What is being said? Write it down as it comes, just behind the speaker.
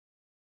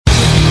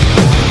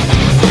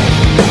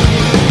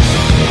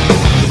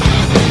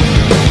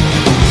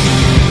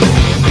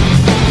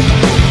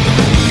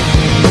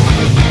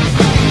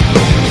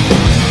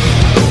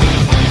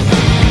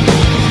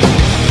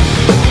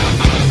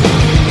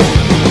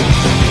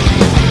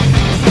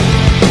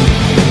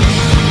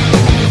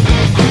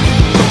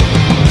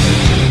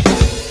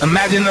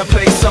Imagine a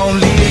place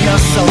only your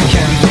soul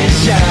can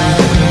vision.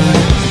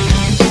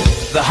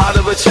 The heart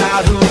of a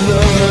child who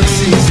looks,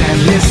 sees and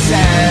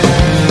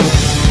listens.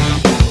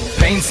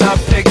 Paints a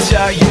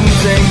picture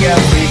using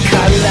every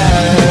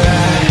color.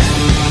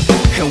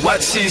 And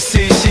what she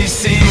sees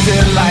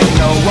it like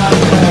no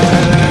other.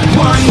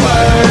 One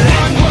word,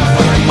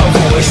 a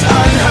voice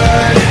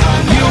unheard.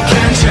 You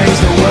can change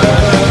the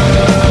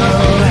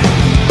world.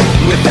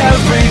 With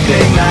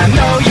everything I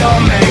know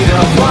you're made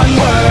of. One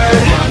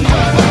word,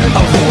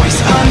 a voice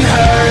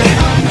unheard.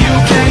 You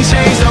can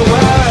change the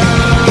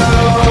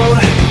world.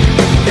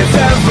 If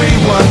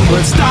everyone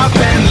would stop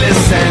and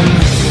listen.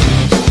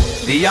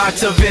 The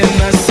art of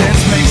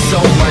innocence makes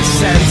so much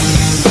sense.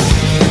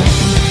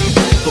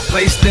 But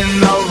placed in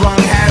the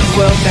wrong hands,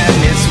 well then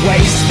it's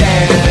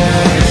wasted.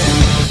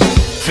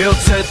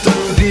 Filtered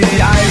through the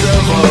eyes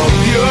of a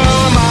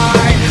pure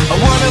mind. A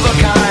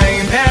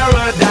one-of-a-kind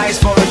paradise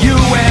for you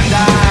and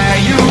I,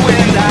 you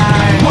and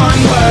I.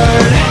 One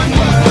word,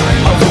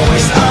 a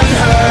voice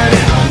unheard.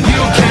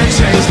 You can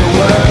change the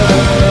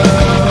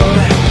world.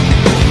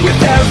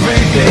 With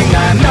everything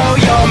I know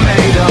you're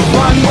made of.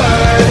 One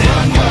word,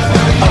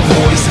 a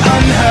voice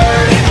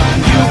unheard.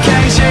 You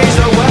can change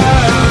the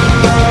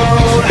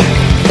world.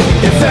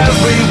 If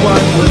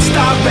everyone would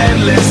stop and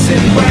listen,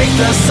 break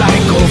the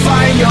cycle,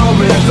 find your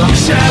rhythm,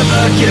 share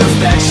the gift.